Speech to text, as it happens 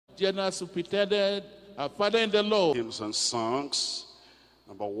General Superintendent, our Father in the Lord. Hymns and songs,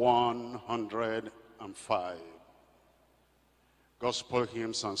 number 105. Gospel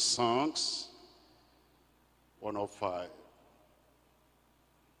hymns and songs, 105.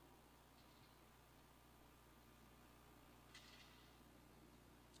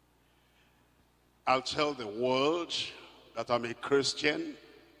 I'll tell the world that I'm a Christian.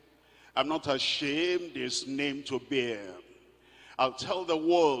 I'm not ashamed his name to bear. I'll tell the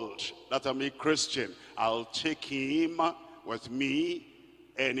world that I'm a Christian. I'll take him with me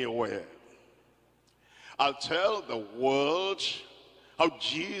anywhere. I'll tell the world how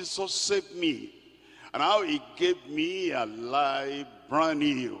Jesus saved me and how he gave me a life brand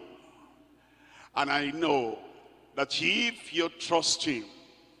new. And I know that if you trust him,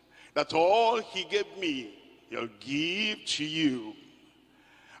 that all he gave me, he'll give to you.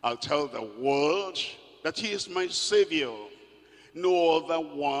 I'll tell the world that he is my Savior. No other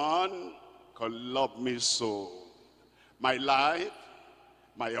one could love me so. My life,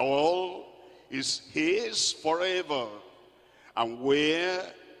 my all, is his forever. And where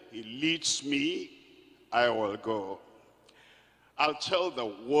he leads me, I will go. I'll tell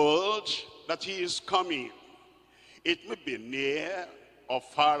the world that he is coming. It may be near or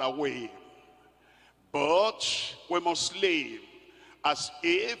far away, but we must live as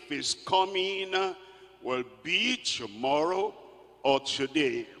if his coming will be tomorrow or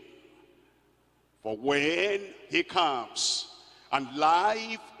today. For when he comes and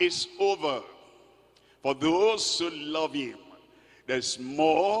life is over, for those who love him, there's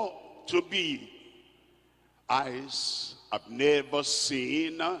more to be. Eyes have never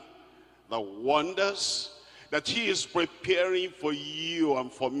seen the wonders that he is preparing for you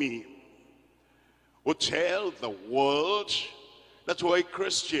and for me. Who tell the world that we're a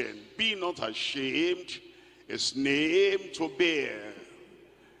Christian, be not ashamed his name to bear.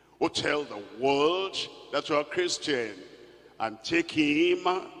 Who tell the world that we're a Christian and take him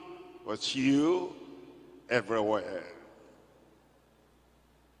with you everywhere.